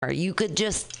You could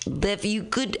just live, you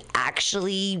could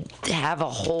actually have a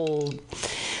whole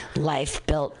life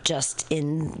built just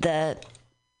in the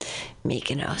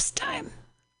Mykonos time.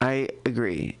 I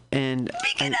agree. And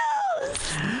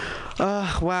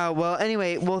wow. Well,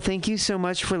 anyway, thank you so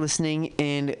much for listening.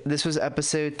 And this was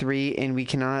episode 3, and we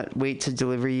cannot wait to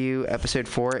deliver you episode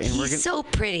 4. And He's so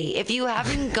pretty. If you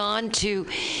haven't gone to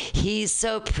He's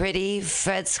So Pretty,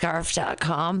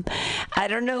 FredScarf.com, I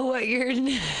don't know what you're.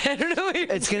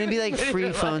 It's gonna be like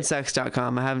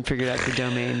freephonesex.com. I haven't figured out the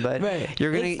domain, but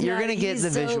you're gonna get the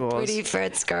visuals. So pretty,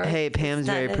 Fred Scarf. Hey, Pam's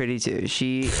very pretty too.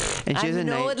 She has a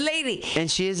nice old lady, and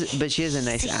she has a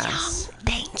nice ass.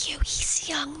 Thank you. He's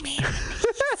a young man.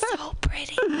 He's so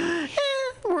pretty.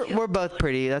 We're both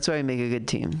pretty. That's why I make a good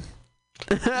team.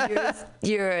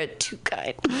 You're too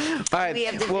kind. All right. We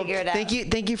have to figure it out.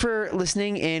 Thank you for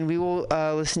listening, and we will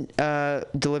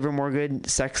deliver more good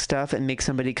sex stuff and make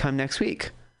somebody come next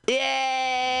week.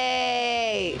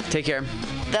 Yay! Take care.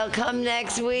 They'll come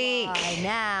next week.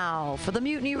 Now, for the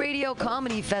Mutiny Radio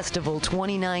Comedy Festival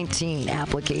 2019,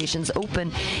 applications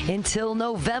open until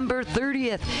November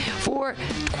 30th for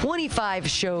 25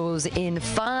 shows in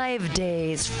 5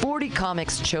 days. 40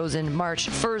 comics chosen March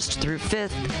 1st through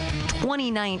 5th,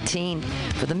 2019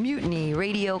 for the Mutiny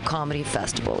Radio Comedy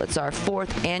Festival. It's our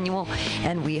 4th annual,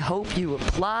 and we hope you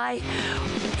apply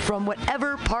from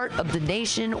whatever part of the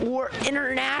nation or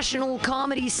international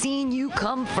comedy scene you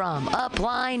come from.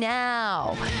 Apply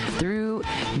now through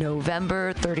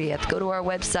November 30th. Go to our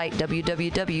website,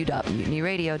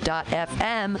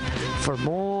 www.mutinyradio.fm, for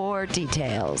more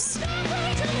details.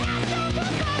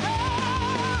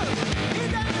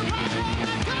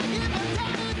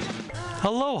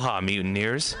 Aloha,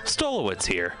 mutineers. Stolowitz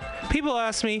here. People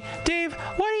ask me, Dave,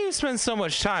 why do you spend so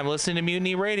much time listening to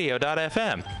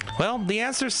MutinyRadio.fm? Well, the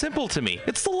answer's simple to me.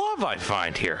 It's the love I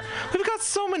find here. We've got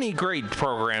so many great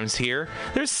programs here.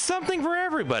 There's something for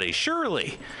everybody,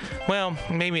 surely. Well,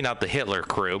 maybe not the Hitler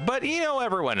crew, but you know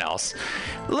everyone else.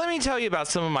 Let me tell you about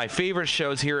some of my favorite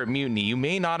shows here at Mutiny you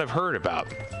may not have heard about.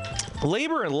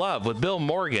 Labor and Love with Bill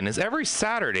Morgan is every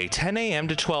Saturday, 10 a.m.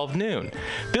 to 12 noon.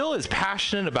 Bill is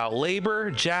passionate about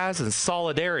labor, jazz, and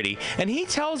solidarity, and he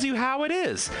tells you how it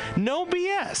is. No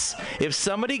BS. If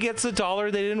somebody gets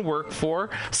 $1 they didn't work for,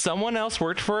 someone else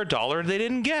worked for $1 they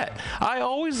didn't get. I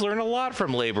always learn a lot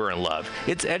from Labor and Love.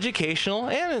 It's educational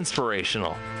and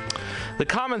inspirational. The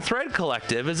Common Thread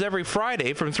Collective is every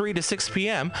Friday from 3 to 6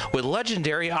 p.m. with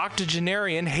legendary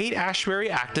octogenarian Haight-Ashbury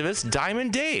activist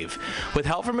Diamond Dave. With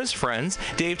help from his friends,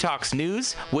 Dave talks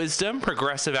news, wisdom,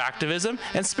 progressive activism,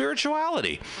 and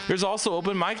spirituality. There's also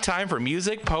open mic time for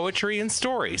music, poetry, and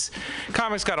stories.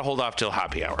 Comics gotta hold off till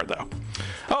happy hour, though.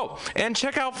 Oh, and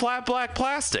check out Flat Black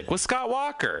Plastic with Scott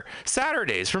Walker,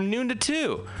 Saturdays from noon to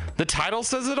 2. The title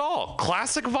says it all.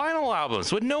 Classic vinyl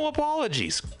albums with no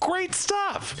apologies. Great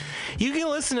stuff. You can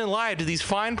listen in live to these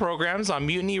fine programs on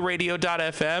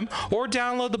MutinyRadio.fm or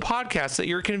download the podcast at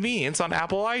your convenience on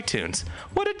Apple iTunes.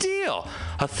 What a deal.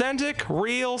 Authentic,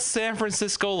 real San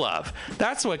Francisco love.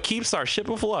 That's what keeps our ship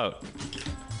afloat.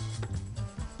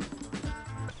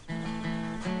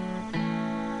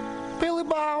 Billy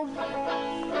Bob,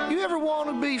 you ever want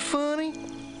to be funny?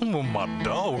 Well, my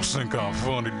dogs think I'm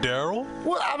funny, Daryl.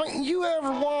 Well, I mean, you ever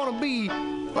want to be,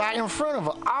 like, in front of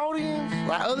an audience?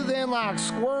 Like, other than, like,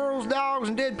 squirrels, dogs,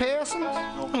 and dead peasants?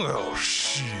 Oh,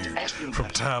 shit. From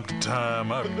time to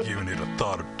time, I've given it a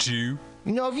thought or two.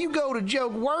 You know, if you go to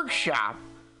Joke Workshop,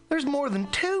 there's more than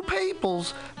 2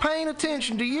 peoples paying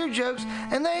attention to your jokes,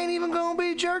 and they ain't even gonna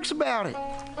be jerks about it.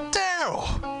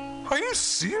 Daryl, are you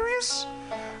serious?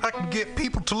 I can get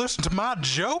people to listen to my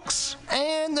jokes?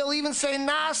 And they'll even say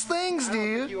nice things to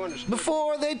you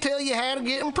before they tell you how to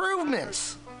get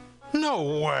improvements.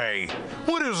 No way.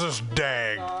 What is this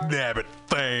dag-nabbit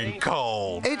thing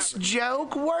called? It's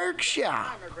Joke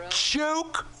Workshop.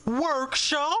 Joke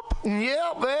Workshop?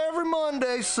 Yep, every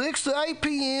Monday, 6 to 8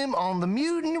 p.m. on the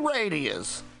Mutiny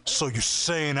Radios. So you're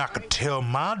saying I could tell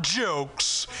my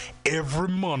jokes every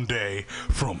Monday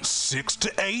from 6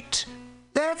 to 8?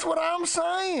 That's what I'm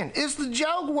saying. It's the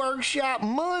Joke Workshop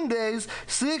Mondays,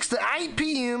 6 to 8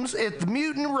 p.m. at the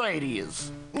Mutiny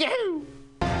Radios. Yahoo!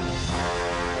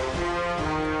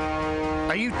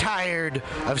 Are you tired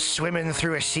of swimming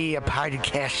through a sea of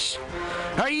podcasts?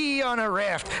 Are ye on a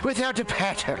raft without a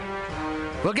paddle?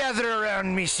 Well, gather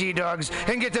around me, sea dogs,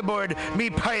 and get aboard me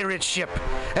pirate ship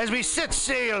as we set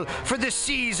sail for the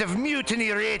seas of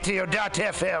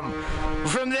MutinyRadio.fm.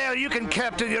 From there, you can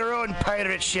captain your own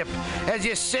pirate ship as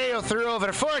you sail through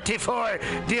over 44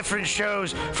 different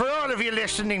shows for all of your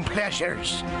listening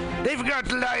pleasures. They've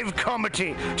got live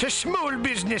comedy to small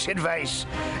business advice,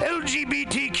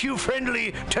 LGBTQ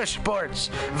friendly to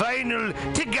sports, vinyl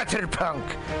to gutter punk.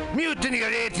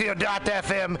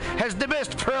 MutinyRadio.fm has the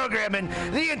best programming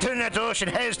the internet ocean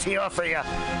has to offer you.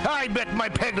 I bet my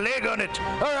peg leg on it,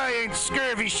 or I ain't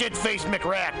scurvy shit-faced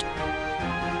McRat.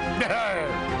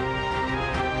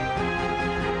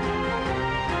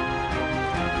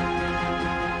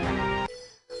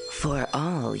 For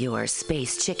all your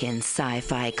space chicken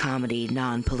sci-fi comedy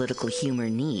non-political humor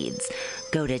needs,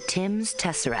 go to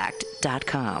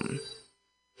timstesseract.com.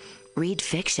 Read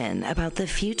fiction about the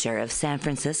future of San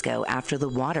Francisco after the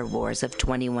water wars of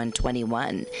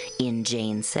 2121 in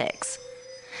Jane 6.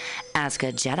 Ask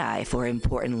a Jedi for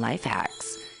important life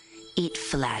hacks. Eat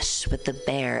flesh with the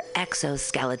bare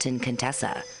exoskeleton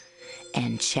Contessa.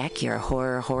 And check your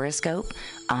horror horoscope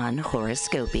on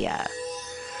Horoscopia.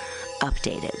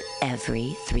 Updated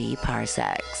every 3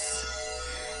 parsecs.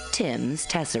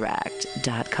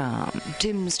 TimsTesseract.com.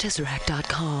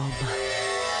 TimsTesseract.com.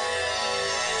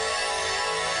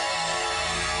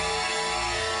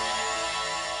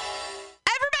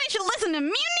 Listen to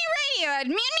Mutiny Radio at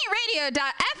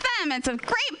MutinyRadio.fm. It's a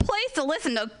great place to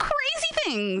listen to crazy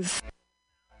things.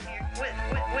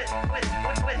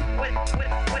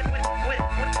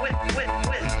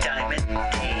 Diamond D.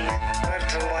 Let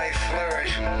the life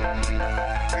flourish. We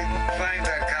find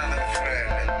that common thread.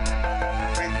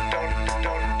 We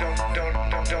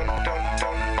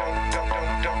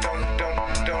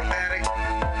don't panic.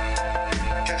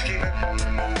 Just keep it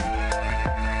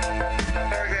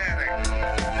organic.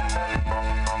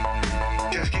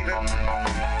 Just keep it organic.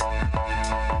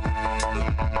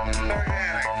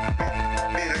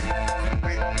 Be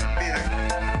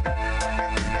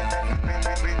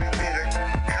the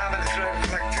common thread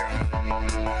collective.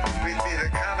 We'd be the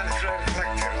common thread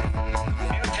collective.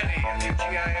 Mutiny,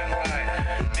 M-U-T-I-N-Y.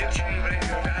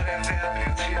 MutinyRadio.fm.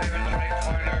 You'll see them in the right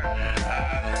corner.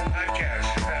 Podcast.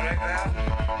 Is that right, Val?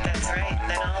 That's right.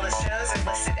 Then all the shows are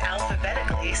listed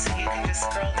alphabetically, so you can just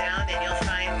scroll down and you'll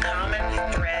find Common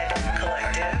Thread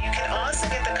Collective. You can also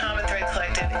get the Common Thread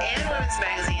Collective and Women's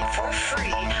Magazine for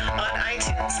free on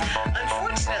iTunes.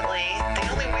 Unfortunately, the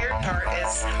only weird part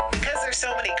is because there's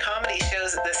so many comedy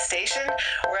shows at this station,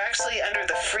 we're actually under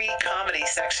the free comedy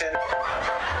section.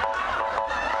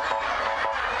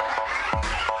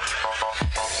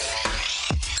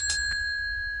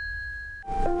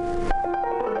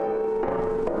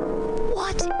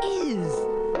 What is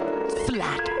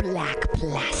flat black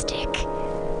plastic?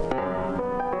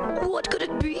 What could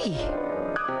it be?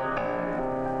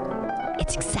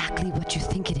 It's exactly what you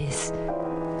think it is.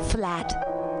 Flat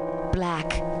black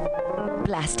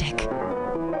plastic.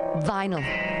 Vinyl.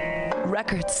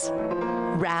 Records.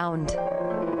 Round.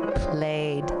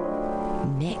 Played.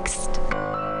 Mixed.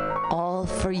 All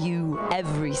for you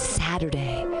every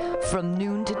Saturday from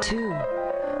noon to 2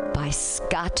 by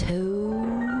Scotto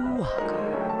Walker.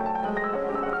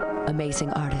 Amazing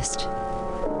artist.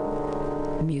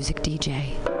 Music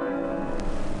DJ.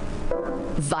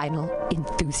 Vinyl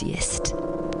enthusiast.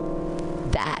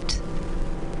 That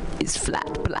is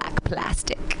flat black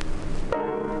plastic.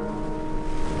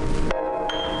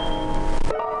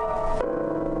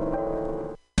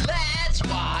 Let's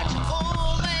watch a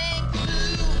full-length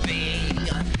movie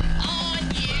on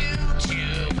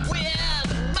YouTube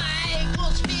with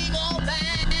Michael Spiegelman.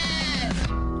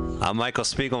 I'm Michael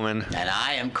Spiegelman. And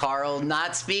I am Carl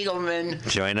Not Spiegelman.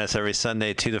 Join us every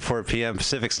Sunday, 2 to 4 p.m.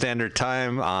 Pacific Standard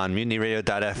Time on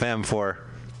MutinyRadio.fm for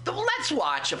Let's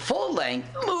watch a full-length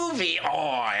movie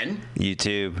on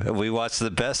YouTube. We watch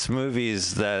the best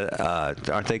movies that,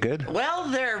 aren't they good? Well,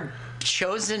 they're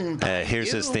chosen by Here's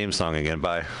you. his theme song again.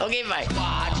 Bye. Okay, bye.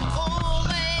 Watch a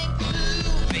full-length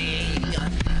movie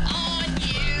on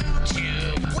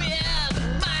YouTube with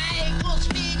Michael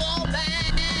Spiegelman.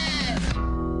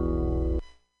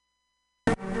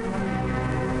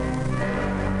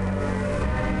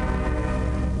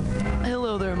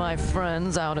 Hello there, my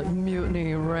friends out at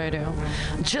Mutiny Radio.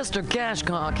 Chester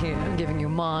Cashcock here, giving you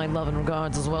my love and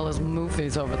regards as well as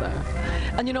Moofy's over there.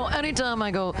 And you know, anytime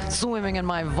I go swimming in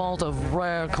my vault of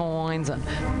rare coins and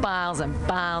piles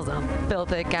of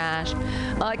filthy cash,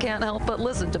 I can't help but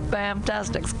listen to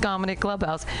Bamtastic's Comedy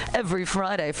Clubhouse every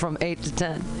Friday from 8 to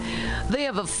 10. They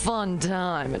have a fun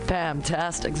time at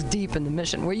Pamtastic's deep in the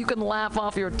Mission, where you can laugh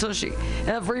off your tushy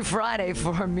every Friday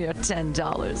for a mere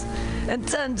 $10. And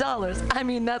 $10, I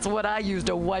mean, that's what I use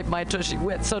to wipe my tushy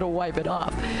with, so to wipe it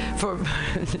off for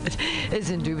is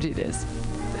indubitious.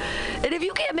 And if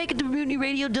you can't make it to Mutiny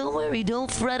Radio, don't worry,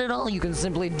 don't fret at all. You can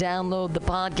simply download the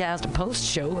podcast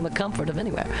post-show in the comfort of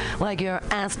anywhere, like your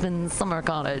Aspen summer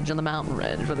cottage on the mountain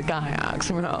ridge with the kayaks.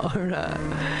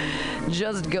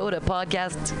 Just go to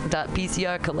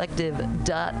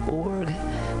podcast.pcrcollective.org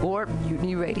or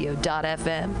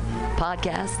mutinyradio.fm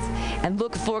podcasts and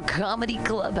look for Comedy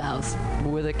Clubhouse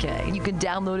with a K. You can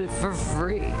download it for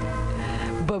free.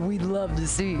 But we'd love to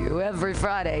see you every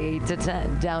Friday, 8 to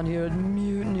 10, down here at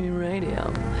Mutiny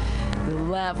Radio.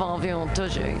 Laugh off your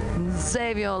tushy and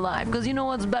save your life. Because you know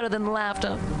what's better than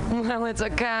laughter? Well, it's a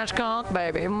cash cock,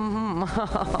 baby.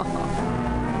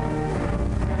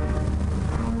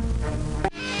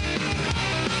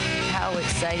 How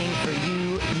exciting for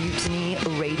you, Mutiny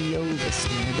Radio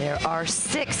listener. There are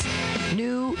 6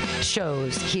 new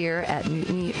shows here at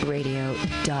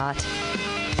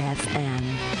MutinyRadio.fm.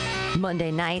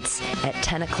 Monday nights at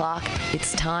 10 o'clock,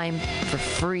 it's time for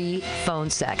free phone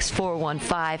sex.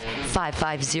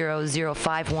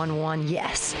 415-550-0511.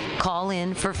 Yes, call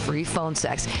in for free phone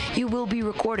sex. You will be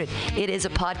recorded. It is a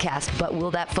podcast, but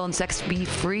will that phone sex be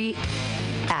free?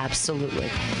 Absolutely.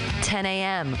 10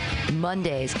 a.m.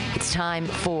 Mondays, it's time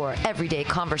for Everyday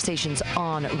Conversations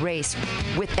on Race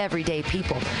with Everyday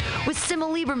People. With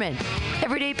Sima Lieberman,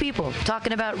 Everyday People,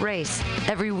 talking about race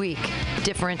every week.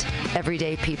 Different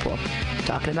everyday people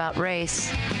talking about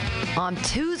race. On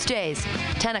Tuesdays,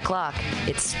 10 o'clock,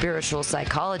 it's Spiritual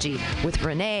Psychology with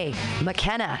Renee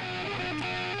McKenna.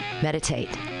 Meditate.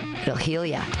 It'll heal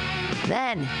ya.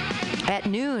 Then, at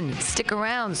noon, stick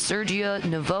around. Sergio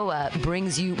Navoa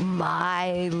brings you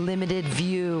My Limited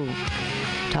View,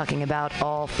 talking about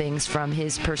all things from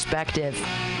his perspective.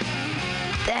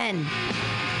 Then,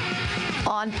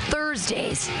 on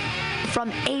Thursdays,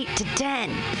 from 8 to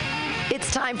 10, it's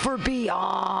time for Beyond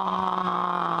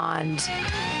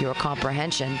Your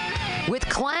Comprehension with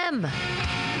Clem.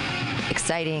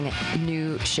 Exciting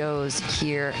new shows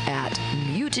here at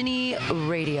Mutiny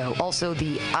Radio. Also,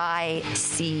 the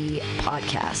IC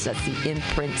podcast. That's the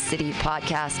Imprint City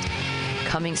podcast.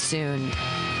 Coming soon.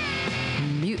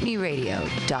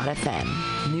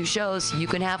 MutinyRadio.fm. New shows. You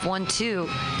can have one too.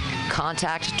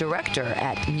 Contact director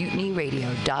at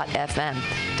MutinyRadio.fm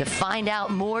to find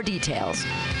out more details.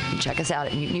 And check us out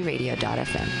at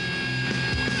MutinyRadio.fm.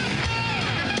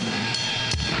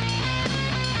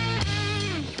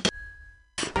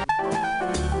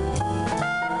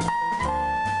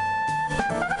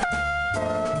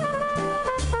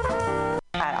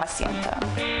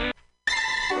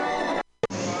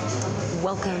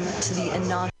 Welcome to the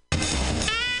inaugural.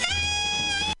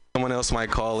 Someone else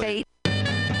might call it.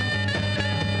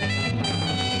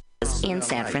 In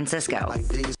San Francisco.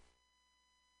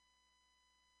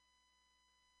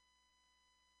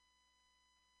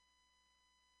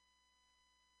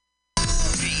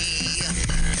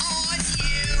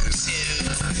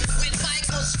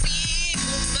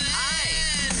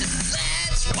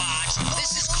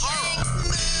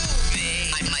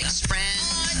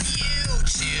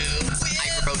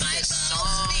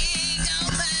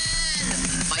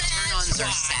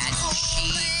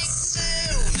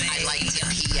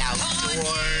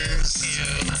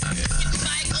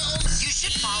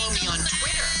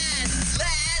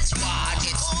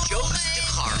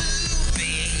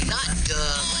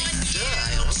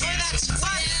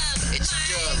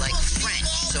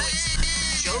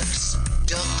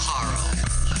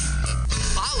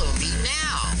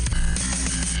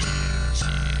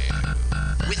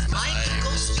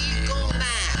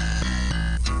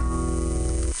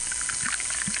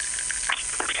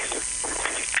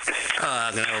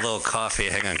 I'm going to have a little coffee.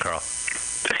 Hang on, Carl.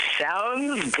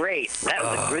 Sounds great. That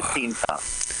was a good theme song.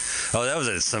 Oh, that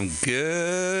was some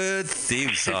good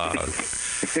theme song.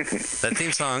 That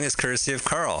theme song is courtesy of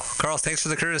Carl. Carl, thanks for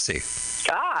the courtesy.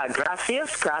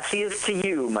 Gracias. Gracias to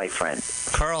you, my friend.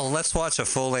 Carl, let's watch a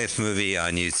full-length movie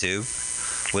on YouTube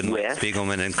with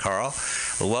Spiegelman and Carl.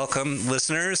 Welcome,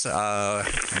 listeners.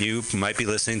 You might be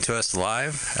listening to us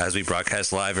live, as we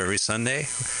broadcast live every Sunday,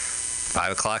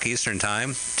 5 o'clock Eastern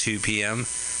Time, 2 p.m.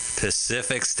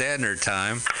 Pacific Standard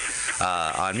Time,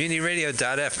 on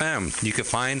MutinyRadio.fm. You can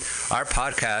find our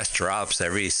podcast drops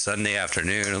every Sunday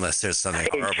afternoon, unless there's something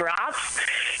horrible. It drops?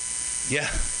 Yeah.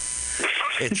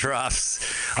 It drops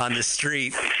on the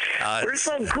street. We're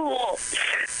so cool.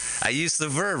 I used the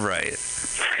verb right.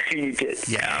 You did.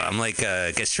 Yeah, I'm like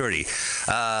Get Shorty.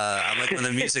 I'm like when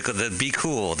the musical, the Be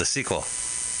Cool, the sequel.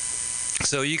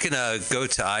 So you can go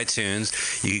to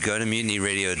iTunes, you can go to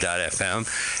MutinyRadio.fm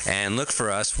and look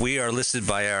for us. We are listed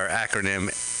by our acronym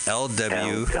LWAFLMOYT.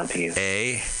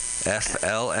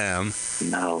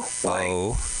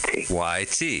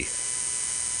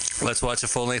 Let's watch a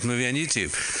full-length movie on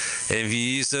YouTube. And if you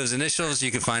use those initials,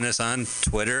 you can find us on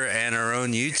Twitter and our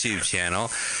own YouTube channel.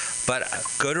 But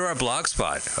go to our blog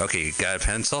spot. Okay, you got a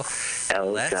pencil?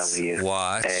 Let's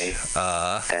watch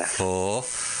a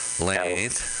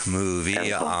full-length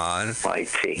movie on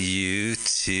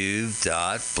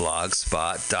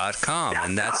youtube.blogspot.com.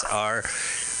 And that's our...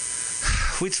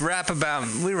 We rap about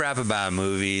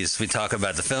movies. We talk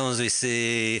about the films we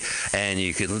see, and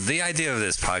the idea of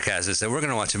this podcast is that we're going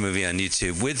to watch a movie on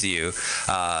YouTube with you,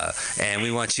 and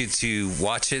we want you to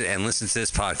watch it and listen to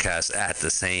this podcast at the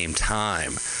same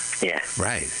time. Yeah.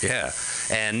 Right. Yeah.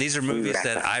 And these are movies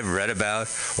that I've read about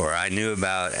or I knew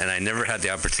about, and I never had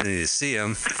the opportunity to see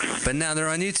them, but now they're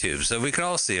on YouTube, so we can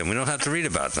all see them. We don't have to read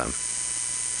about them.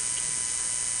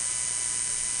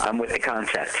 I'm with the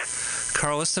concept.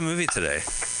 Carl, what's the movie today?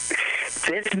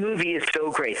 This movie is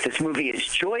so great. This movie is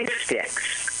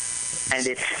Joysticks, and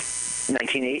it's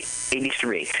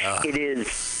 1983. It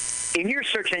is, in your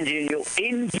search engine,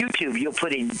 in YouTube, you'll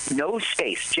put in no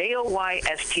space,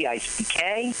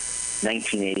 JOYSTICK,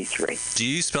 1983. Do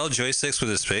you spell joysticks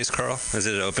with a space, Carl? Is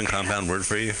it an open compound word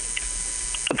for you?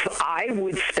 I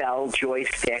would spell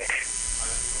joystick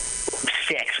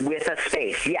six with a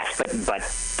space, yes, but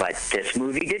this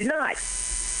movie did not.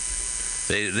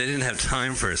 They didn't have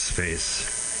time for a space.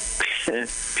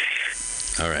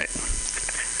 All right.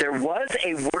 There was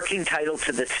a working title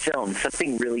to this film,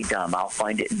 something really dumb. I'll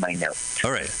find it in my notes.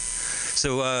 All right.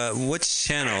 So, which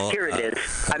channel? Here it is.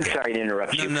 I'm sorry to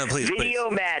interrupt you. No, please. Video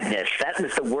Madness. That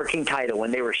was the working title.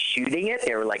 When they were shooting it,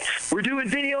 they were like, we're doing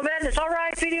Video Madness. All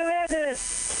right, Video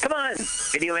Madness. Come on.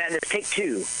 Video Madness, take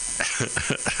two.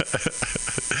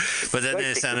 But then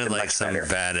it sounded like some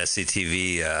bad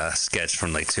SCTV sketch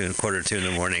from like 2:45 in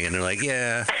the morning, and they're like,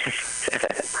 yeah.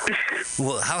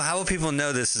 Well, how will people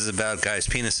know this is about guys'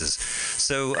 penises?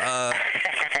 So,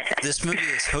 this movie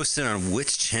is hosted on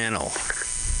which channel?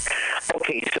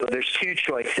 Okay, so there's two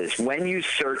choices. When you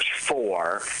search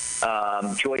for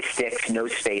Joysticks, no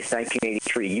space,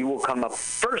 1983, you will come up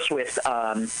first with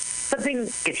something.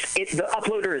 The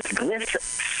uploader is Gliss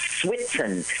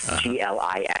Switson,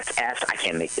 Gliss. I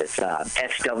can't make this.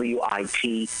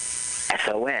 SWITSON.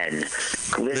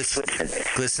 Gliss Switson.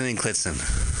 Glistening Klitzen.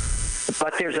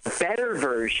 But there's a better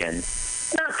version.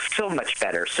 Not so much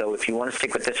better, so if you want to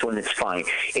stick with this one, it's fine.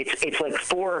 It's like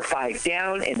 4 or 5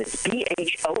 down, and it's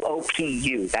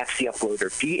BHOOPU. That's the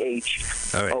uploader,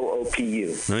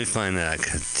 BHOOPU. Let me find that.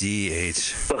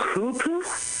 DH. Bahoopu?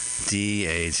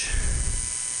 DH.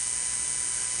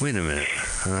 Wait a minute.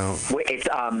 Oh.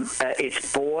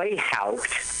 It's boy, haupt,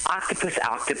 octopus,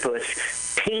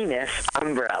 penis,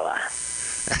 umbrella.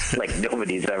 Like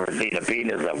nobody's ever seen a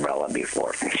penis umbrella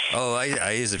before. Oh,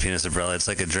 I use a penis umbrella. It's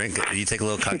like a drink. You take a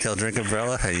little cocktail drink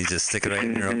umbrella and you just stick it right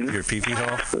in your pee-pee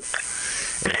hole.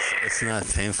 It's not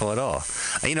painful at all.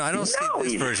 I don't see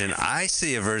this version. I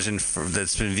see a version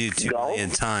that's been viewed 2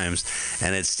 million times,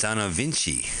 and it's Donna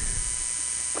Vinci.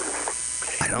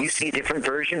 You see a different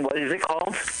version? What is it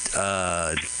called?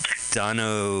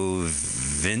 Donna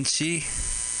Vinci.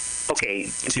 Okay.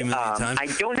 2 million times. I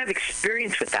don't have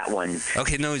experience with that one.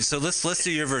 Okay, no. So let's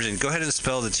do your version. Go ahead and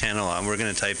spell the channel out. We're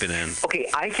going to type it in. Okay,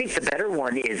 I think the better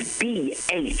one is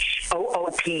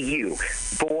BHOOPU.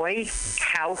 Boy,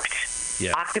 haupt,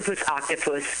 octopus,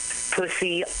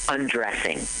 pussy,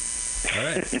 undressing. All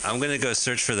right, I'm going to go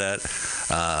search for that.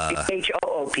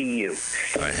 BHOOPU.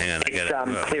 All right, hang on.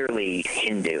 It's clearly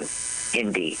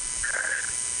Hindi.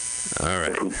 All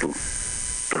right.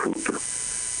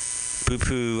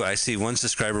 Poo-poo, I see 1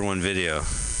 subscriber, 1 video.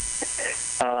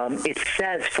 It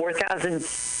says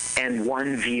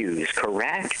 4,001 views,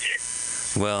 correct?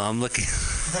 Well, I'm looking.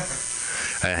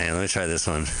 All right, hang on, let me try this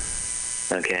one.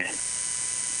 Okay.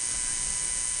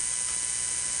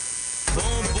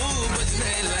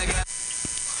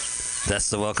 That's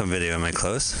the welcome video. Am I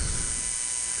close?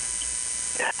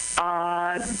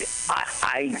 I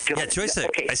don't... Yeah, joystick.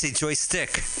 Okay. I see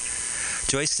joystick.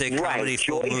 Joystick comedy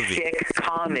full movie. Joystick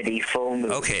comedy full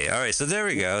movie. Okay, all right. So there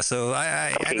we go. So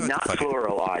I know not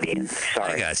plural audience.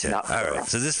 Sorry. I gotcha. Not all plural. right.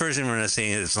 So this version we're not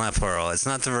seeing, it's not plural. It's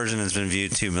not the version that's been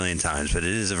viewed 2 million times, but it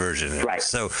is a version. Right.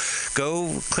 So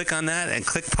go click on that and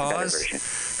click pause.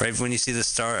 Right when you see the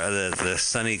the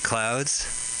sunny clouds,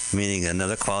 meaning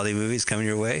another quality movie is coming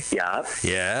your way. Yeah.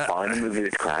 Yeah. Quality movie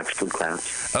with clouds, blue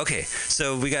clouds. Okay,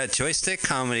 so we got Joystick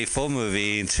Comedy full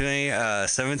movie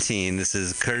 2017. This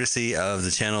is courtesy of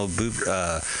the channel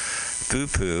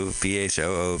Bhoopu,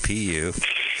 Bhoopu.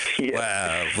 Yeah.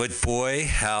 Wow. What boy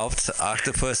helped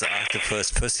Octopus,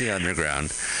 Pussy Underground.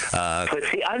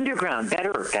 Pussy Underground,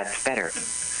 better. That's better.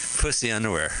 Pussy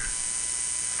Underwear.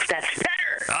 That's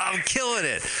better. Oh, I'm killing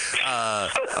it.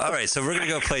 All right, so we're going to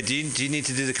go play. Do you need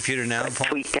to do the computer now, Paul?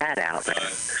 Tweet that out. I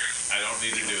don't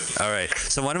need to do it. All right,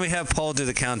 so why don't we have Paul do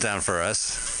the countdown for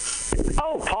us?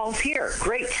 Oh, Paul's here.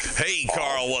 Great. Hey,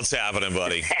 Carl, what's happening,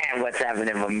 buddy? What's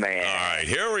happening, my man? All right,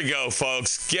 here we go,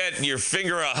 folks. Get your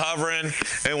finger a hovering,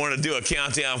 and we're going to do a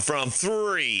countdown from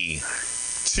 3,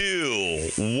 2,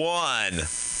 1,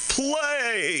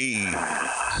 play.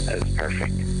 That's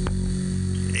perfect.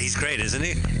 He's great, isn't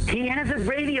he? He has a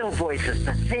radio voice. It's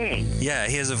the thing. Yeah,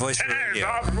 he has a voice for radio.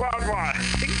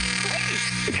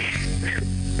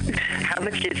 How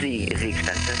much is he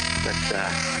expensive?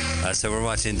 Let's, so we're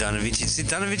watching Donavici. See,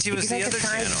 Donavici was the other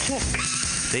channel.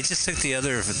 They just took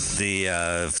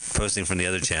the posting from the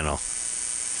other channel.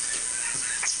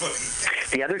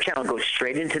 The other channel goes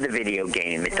straight into the video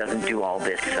game. It doesn't do all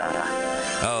this.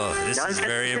 This is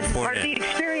very important. This is part of the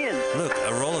experience. Look,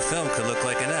 a roll of film could look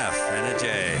like an F and a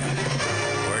J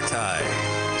or a tie.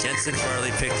 Jensen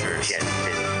Farley Pictures.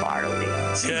 Jensen Farley.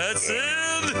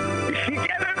 Jensen!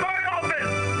 Get in my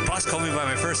office! Boss called me by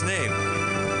my first name.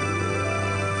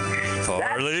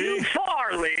 Farley. That's too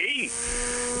Farley.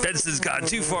 Benson's gone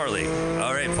too Farley.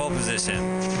 All right, pole position.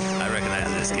 I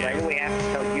recognize this game. Right, we have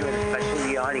to tell you, and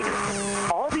especially the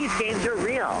audience, all these games are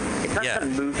real. It's not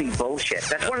some movie bullshit.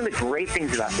 That's one of the great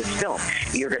things about this film.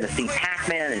 You're going to see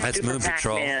Pac-Man and That's Super Moon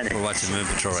Patrol. Pac-Man. We're watching Moon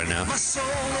Patrol right now.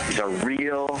 These are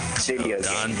real video games.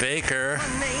 Don Baker.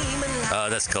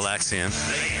 That's Galaxian.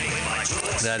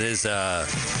 That is the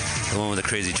one with the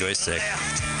crazy joystick.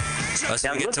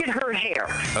 Now look at her hair,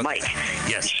 okay. Mike.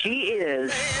 Yes. She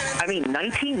is, late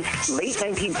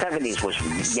 1970s was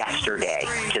yesterday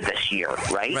to this year,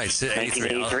 right? Right, so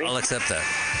 1983. I'll accept that.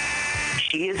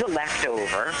 She is a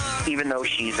leftover, even though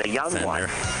she's a young one.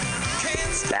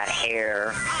 That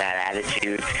hair, that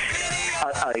attitude.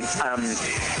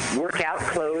 Workout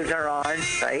clothes are on,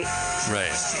 right?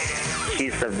 Right.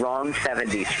 She's the wrong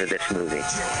 70s for this movie.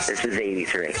 This is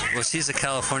 83. Well, she's a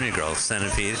California girl,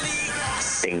 Centipede.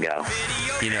 Bingo.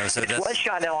 So it was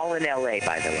shot all in L.A.,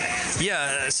 by the way.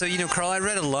 Yeah, so, Carl, I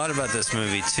read a lot about this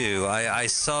movie, too. I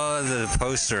saw the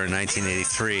poster in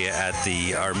 1983 at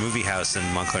our movie house in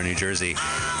Montclair, New Jersey.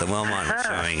 The Wellmont was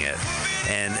showing it.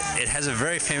 And it has a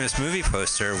very famous movie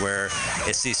poster where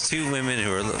it's these two women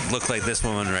who look like this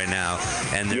woman right now,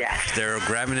 and they're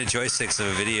grabbing the joysticks of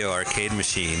a video arcade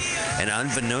machine, and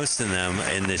unbeknownst to them,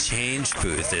 in the change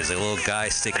booth, there's a little guy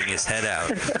sticking his head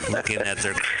out, looking at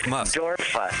their muff.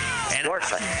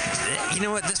 And you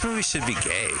know what? This movie should be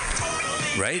gay,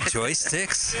 right?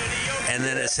 Joysticks, and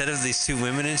then instead of these two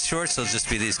women in shorts, there'll just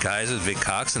be these guys with big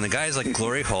cocks, and the guy's like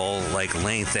glory hole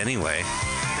length anyway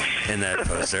in that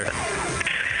poster.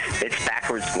 It's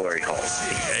backwards glory hole.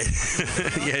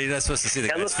 Yeah, you're not supposed to see the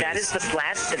now guy's look, that face.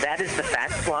 that is the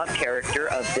fat slob character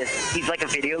of this. He's like a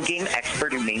video game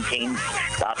expert who maintains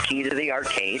the key to the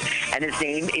arcade, and his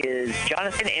name is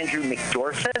Jonathan Andrew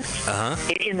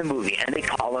McDorfus in the movie, and they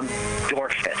call him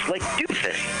Dorfus, like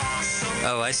doofus.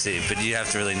 Oh, I see, but you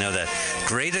have to really know that.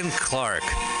 Graydon Clark,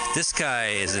 this guy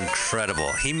is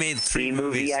incredible. He made 3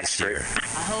 movies this year.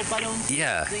 I hope I don't.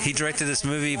 Yeah, he directed this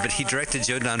movie, but he directed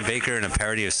Joe Don Baker in a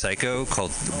parody of Psycho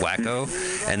called Wacko,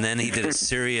 and then he did a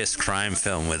serious crime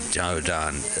film with Joe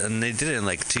Don, and they did it in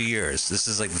 2 years. This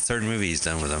is the 3rd movie he's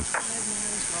done with him.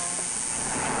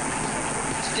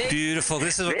 Beautiful.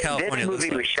 This is what California looks like.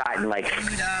 This movie was shot in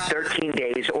 13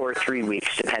 days or 3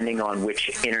 weeks, depending on which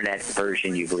internet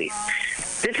version you believe.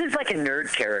 This is like a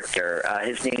nerd character.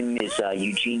 His name is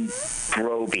Eugene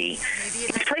Broby.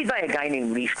 He's played by a guy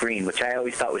named Leaf Green, which I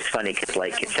always thought was funny because,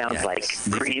 it sounds like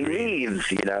green leaves,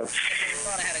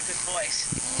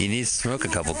 You need to smoke a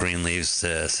couple green leaves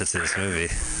to sit through this movie.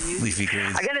 Leafy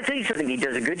greens. I got to tell you something. He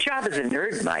does a good job as a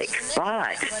nerd, Mike,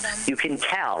 but you can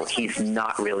tell he's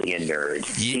not really a nerd.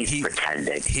 He's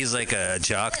pretending. He's like a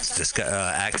jock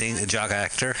a jock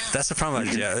actor. That's the problem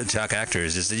about jock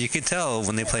actors, is that you can tell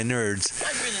when they play nerds,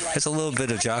 there's a little bit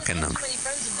of jock in them.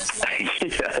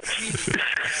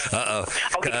 Uh-oh.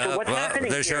 Okay, so what's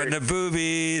happening they're showing the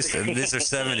boobies. These are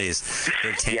 70s.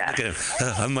 They're Look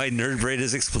at him. My nerd brain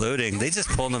is exploding. They just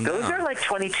pulled them Those down. are like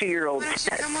 22-year-olds.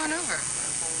 Come on over.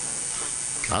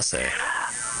 I'll say.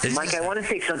 Mike, I want to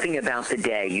say something about the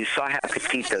day. You saw how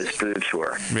petite those boobs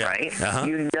were, right?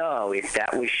 You know, if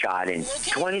that was shot in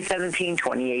 2017,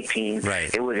 2018,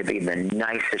 it would have been the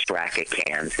nicest rack of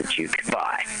cans that you could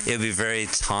buy. It would be very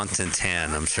taunt and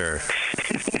tan, I'm sure.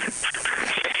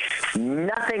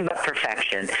 Nothing but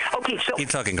perfection. Okay, so keep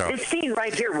talking, Carl. this scene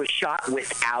right here was shot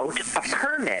without a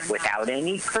permit, without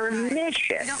any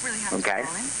permission. Okay?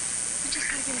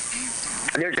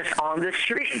 They're just on the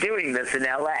street doing this in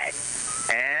L.A.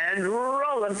 and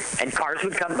rolling, and cars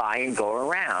would come by and go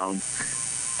around.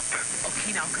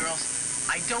 Okay, now, girls,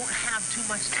 I don't have too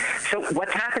much time. So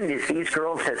what's happened is these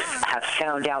girls have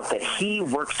found out that he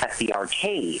works at the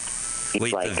arcade. He's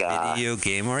Wait, like the video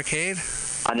game arcade?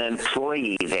 an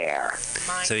employee there.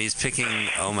 So he's picking,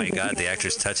 oh my God, the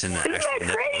actor's touching the actual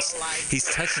nipples. He's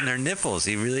touching their nipples.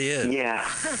 He really is. Yeah.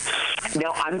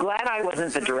 Now, I'm glad I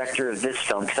wasn't the director of this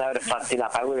film because I would have fucked it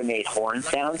up. I would have made horn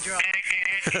sounds.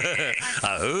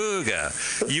 Auga.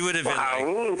 You would have been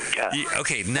like,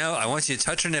 okay, now I want you to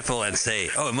touch her nipple and say,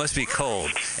 oh, it must be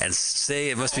cold. And say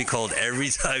it must be cold every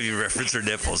time you reference her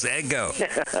nipples. And go.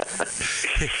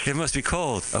 It must be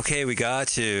cold. Okay, we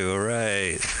got you. All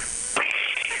right.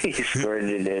 He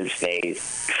squirted into his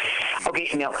face. Okay,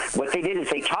 now, what they did is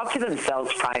they talked to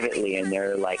themselves privately, and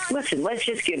they're like, listen, let's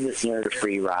just give this nerd a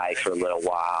free ride for a little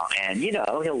while, and, you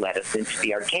know, he'll let us into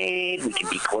the arcade, we can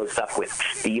be close up with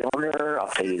the owner, I'll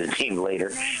tell you the name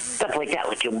later, stuff like that,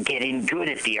 like you'll get in good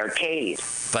at the arcade.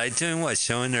 By doing what?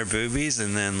 Showing their boobies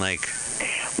and then, like...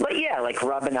 Well, yeah, like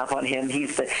rubbing up on him.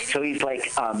 He's like, they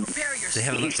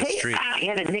haven't left the street. He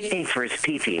had a nickname for his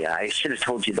pee-pee. I should have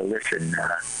told you to listen.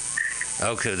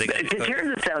 Okay, they got to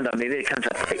turn the sound on, maybe it comes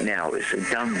up right now. It's a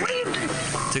dumb way.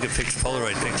 Took a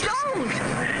Polaroid picture. Don't!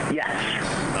 Yes.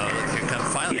 Oh, look, here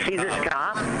comes finally. You see this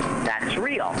cop? That's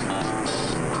real.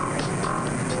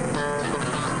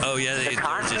 Oh, yeah. The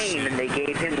cop came and they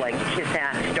gave him like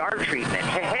kiss-ass star treatment.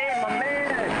 Hey, my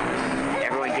man!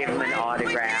 Everyone gave him an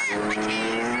autograph.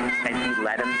 And he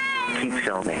let him keep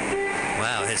filming.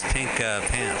 Wow, his pink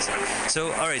pants.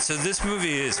 So, all right, so this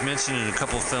movie is mentioned in a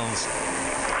couple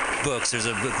books. There's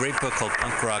a great book called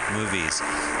Punk Rock Movies,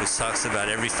 which talks about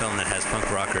every film that has punk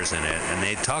rockers in it, and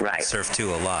they talk about Surf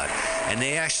 2 a lot. And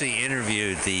they actually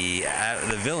interviewed the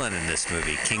villain in this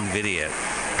movie, King Vidiot,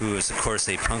 who is, of course,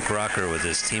 a punk rocker with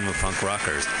his team of punk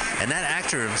rockers. And that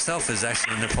actor himself is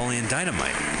actually Napoleon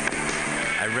Dynamite.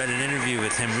 I read an interview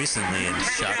with him recently in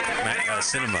Shock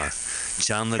Cinema.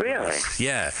 John LeGros. Really?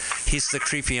 Yeah, he's the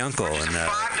creepy uncle. And $5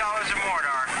 or more,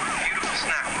 beautiful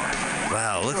snack bar.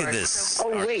 wow, look at this.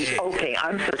 Oh, wait, okay,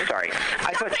 I'm so sorry.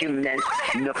 I thought you meant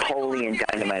Napoleon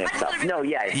Dynamite himself. No,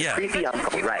 yeah, it's the creepy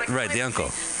uncle, right. Right, the uncle.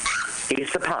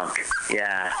 He's the punk,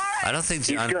 yeah. I don't think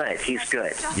John... He's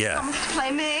good. Yeah.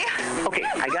 Play me. Okay,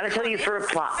 I gotta tell you for a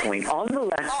plot point, on the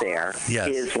left there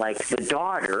is like the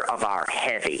daughter of our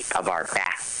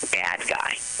bad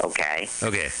guy, okay?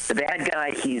 Okay. The bad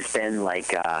guy, he's been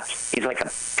like, he's like a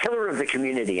pillar of the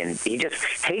community, and he just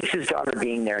hates his daughter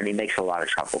being there, and he makes a lot of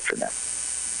trouble for them.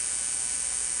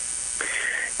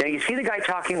 Now, you see the guy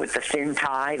talking with the thin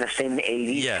tie, the thin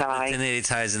 80s tie? Yeah, the thin 80s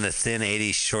ties and the thin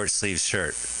 80s short-sleeve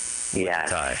shirt. Yeah.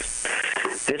 Tie.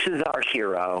 This is our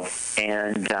hero,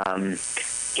 and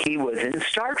he was in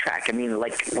Star Trek. I mean,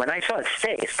 like, when I saw his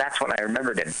face, that's when I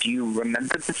remembered him. Do you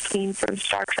remember the scene from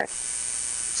Star Trek?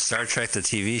 Star Trek, the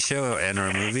TV show and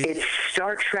or movie? It's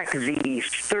Star Trek, the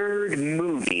third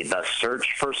movie, The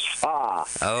Search for Spock.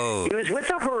 Oh. He was with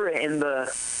Uhura in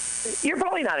the... You're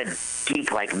probably not a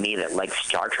geek like me that likes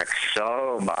Star Trek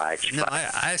so much. No, but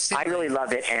I really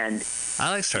love it, and I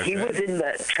like Star Trek. He was in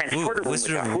the transporter room with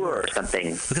Uhura or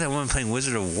something. Look at that woman playing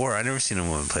Wizard of War. I've never seen a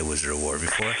woman play Wizard of War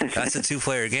before. That's a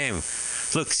two-player game.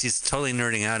 Look, she's totally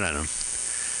nerding out on him.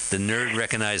 The nerd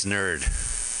recognized nerd.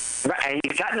 Right, and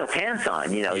he's got no pants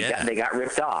on. You know, they got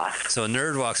ripped off. So a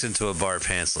nerd walks into a bar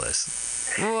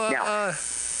pantsless. Now,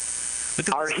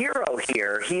 our hero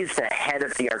here, he's the head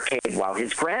of the arcade while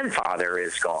his grandfather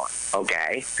is gone,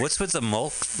 okay? What's with the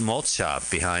malt shop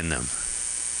behind them?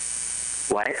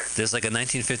 What? There's like a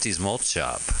 1950s malt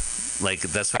shop. Like,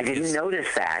 that's what I didn't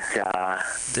notice that.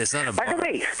 It's not a bar. By the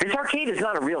way, this arcade is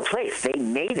not a real place. They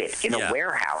made it in a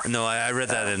warehouse. No, I read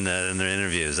that in their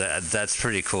interviews. That's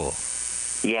pretty cool.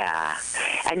 Yeah,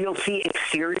 and you'll see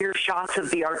exterior shots of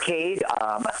the arcade,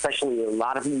 especially a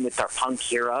lot of them with our punk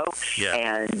hero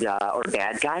and or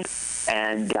bad guy.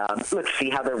 And look,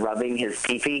 see how they're rubbing his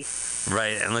pee-pee?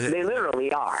 Right, and look at they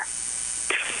literally are.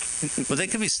 Well, they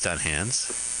could be stunt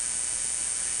hands.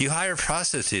 You hire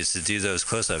prostitutes to do those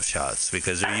close-up shots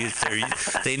because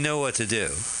they know what to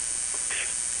do,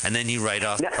 and then you write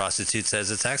off the prostitutes as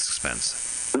a tax expense.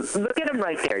 Look at him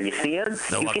right there. You see him?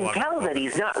 You can tell that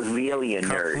he's not really a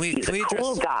nerd. He's a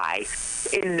cool guy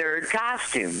in nerd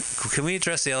costume. Can we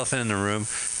address the elephant in the room?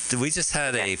 we just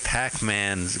had a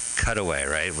Pac-Man cutaway,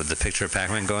 right, with the picture of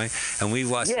Pac-Man going, and we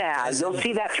watched. Yeah, you'll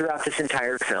see that throughout this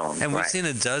entire film. And we've seen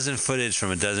a dozen footage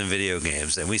from a dozen video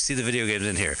games, and we see the video games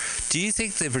in here. Do you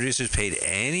think the producers paid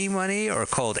any money or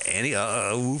called any?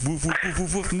 Look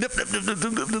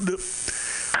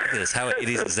at this. How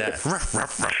 80s is that?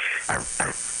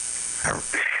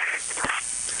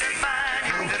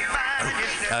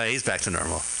 Oh, he's back to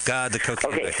normal. God, the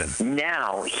cocaine back then.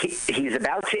 Now he's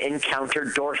about to encounter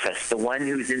Dorfus, the one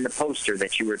who's in the poster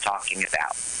that you were talking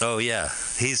about. Oh, yeah.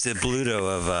 He's the Bluto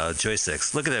of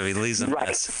joysticks. Look at him. He leaves him.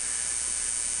 Right.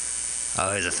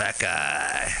 Oh, he's a fat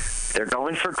guy. They're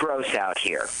going for gross out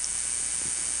here.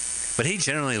 But he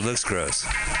generally looks gross.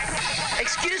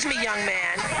 Excuse me, young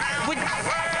man.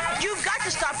 You've got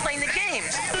to stop playing the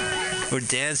games. We're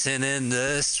dancing in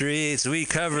the streets. We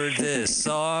covered this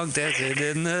song, dancing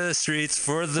in the streets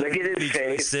for the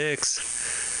joysticks.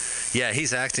 Yeah,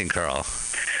 he's acting, Carl.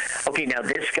 Okay, now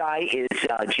this guy is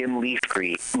Jim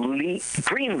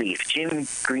Greenleaf. Jim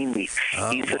Greenleaf.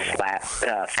 Oh. He's a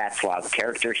fat slob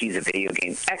character. He's a video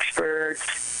game expert.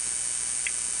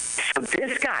 So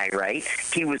this guy, right,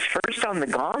 he was first on the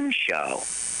Gong Show.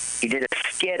 He did a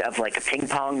skit of like a ping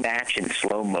pong match in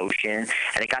slow motion,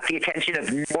 and it got the attention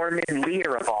of Norman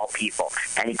Lear, of all people.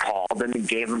 And he called him and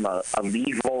gave him a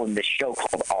lead role in this show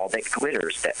called All That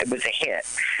Glitters. It was a hit.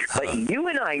 But you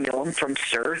and I know him from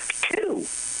Surf 2.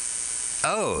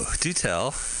 Oh, do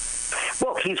tell.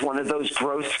 Well, he's one of those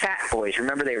gross fat boys.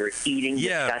 Remember they were eating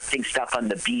disgusting stuff on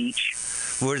the beach?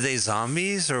 Were they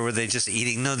zombies or were they just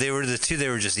eating? No, they were the two. They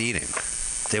were just eating.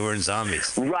 They weren't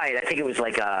zombies. Right. I think it was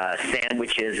like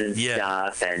sandwiches and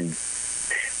stuff. And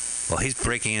well, he's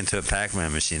breaking into a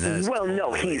Pac-Man machine. Well,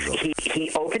 no, he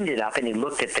opened it up and he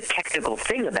looked at the technical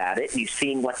thing about it, and he's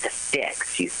seeing what the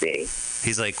sticks. You see.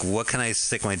 He's like, "What can I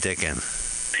stick my dick in?"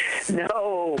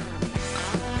 No.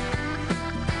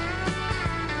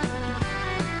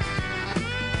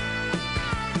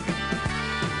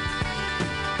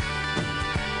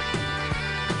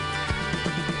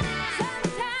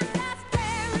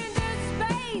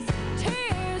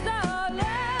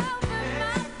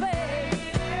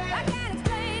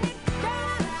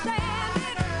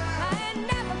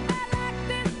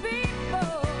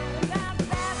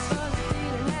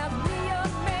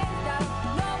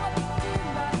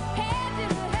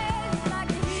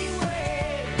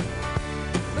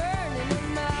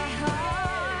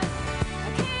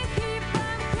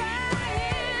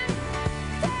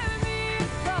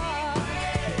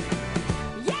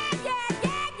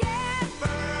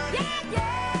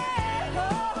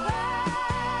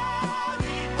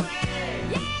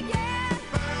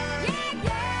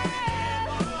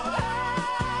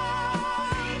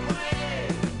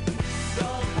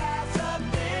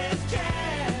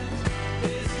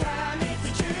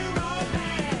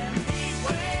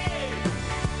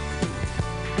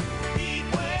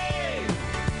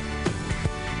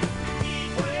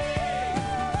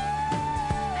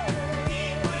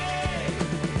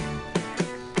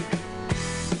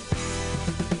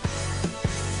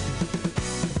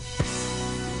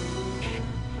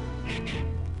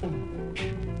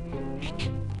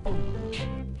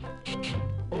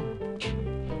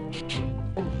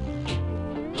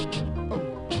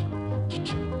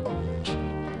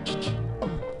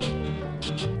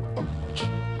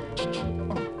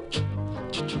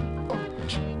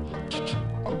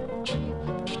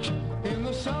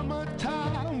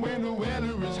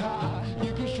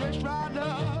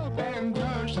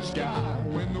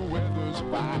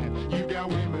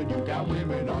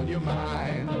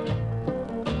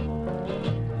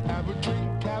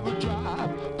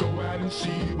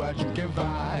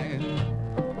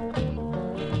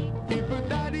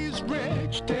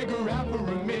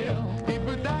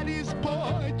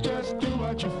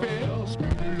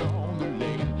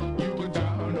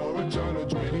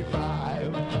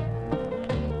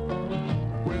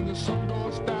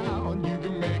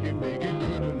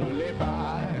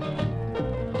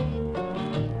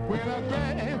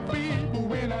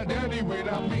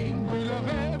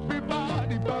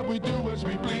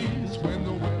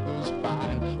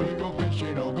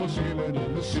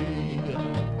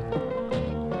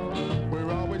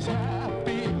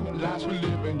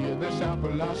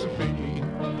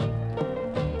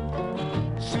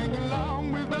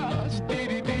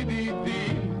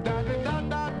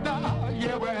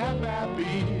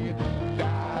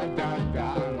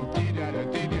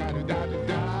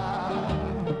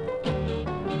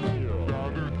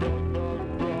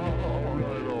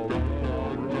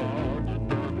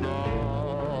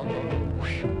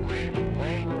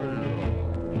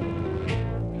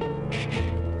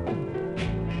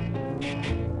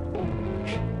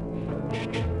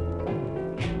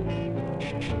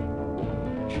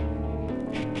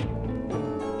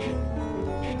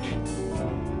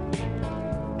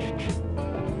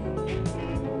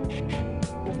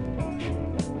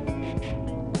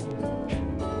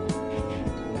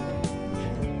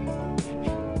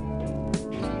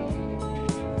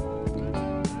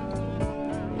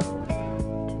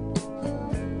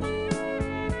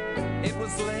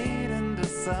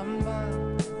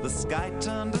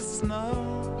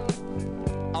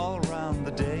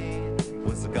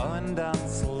 days are going down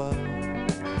slow.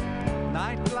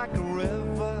 Night like a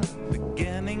river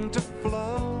beginning to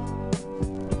flow.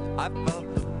 I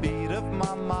felt the beat of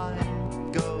my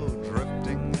mind go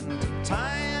drifting into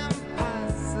time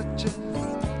passages.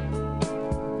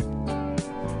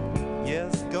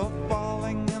 Yes, go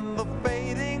falling in the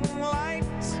fading light.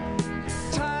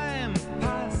 Time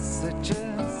passages.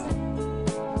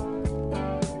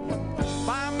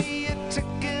 Buy me a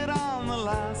ticket on the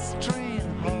last train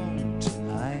home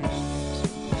tonight.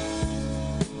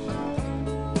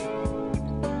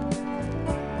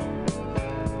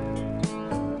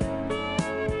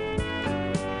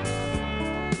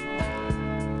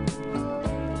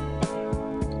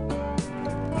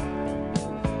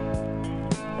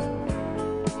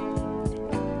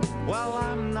 Well,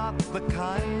 I'm not the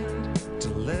kind to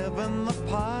live in the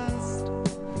past.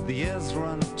 The years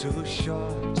run too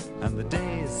short and the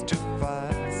days too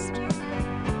fast.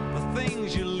 The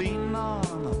things you lean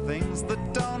on are things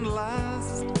that don't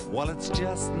last. Well, it's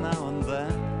just now and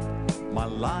then my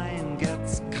line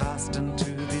gets cast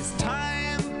into these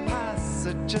time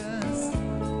passages.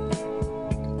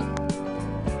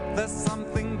 There's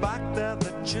something back there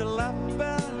that you left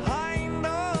behind.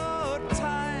 Oh,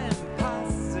 time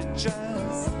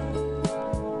passages.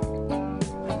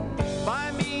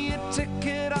 Buy me a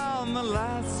ticket on the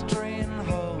last train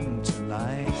home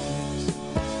tonight.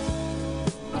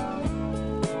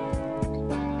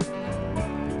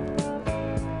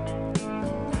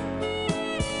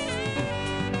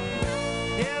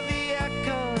 Hear the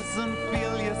echoes and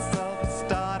feel yourself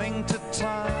starting to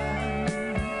turn.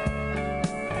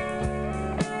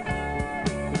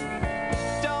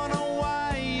 Don't know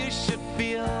why you should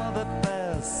feel that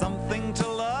there's something to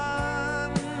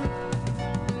learn.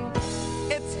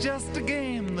 It's just a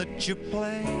game that you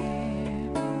play.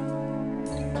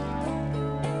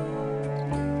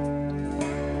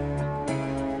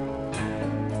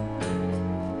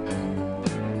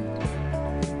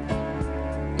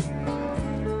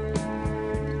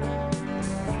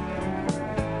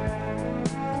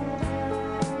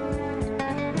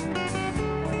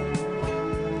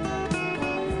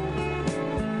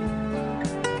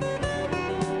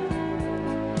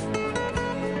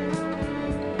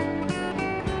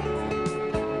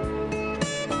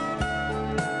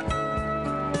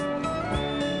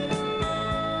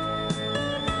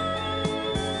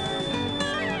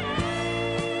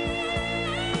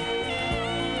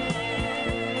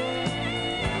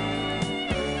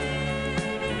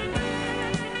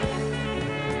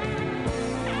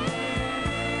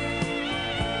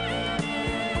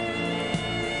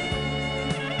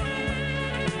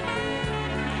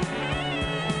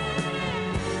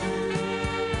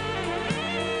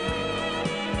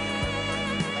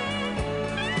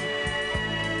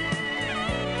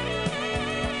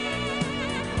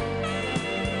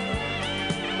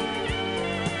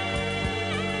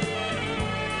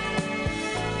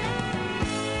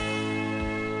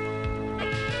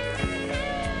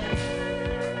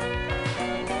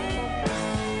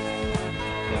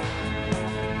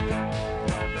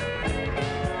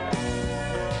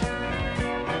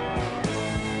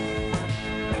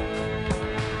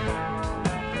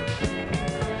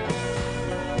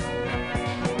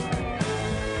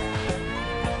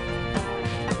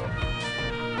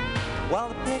 Well,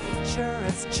 the picture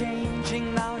is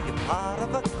changing now. You're part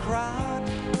of a crowd.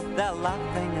 They're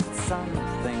laughing at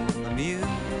something. The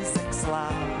music's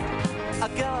loud. A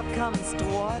girl comes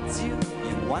towards you.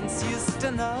 You once used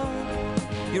to know.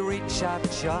 You reach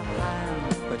out your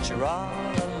hand, but you're all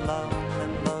alone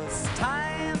in those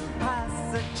time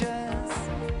passages.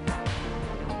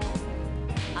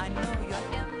 I know you're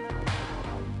in.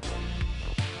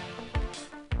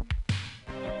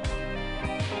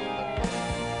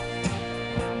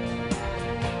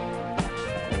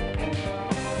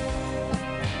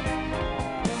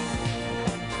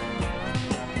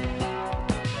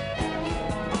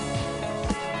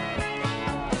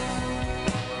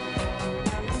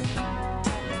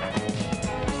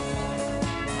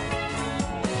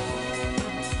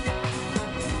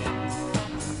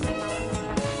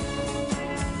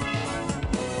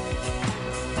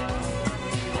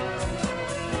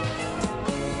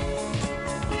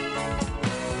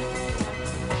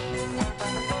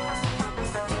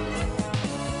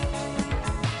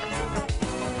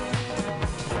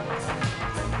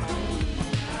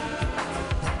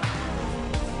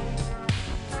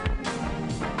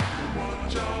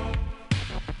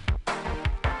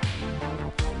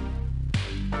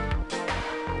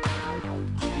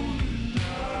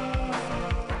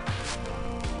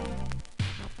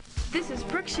 This is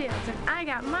Brooke Shields, and I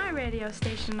got my radio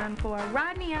station on for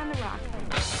Rodney on the Rock.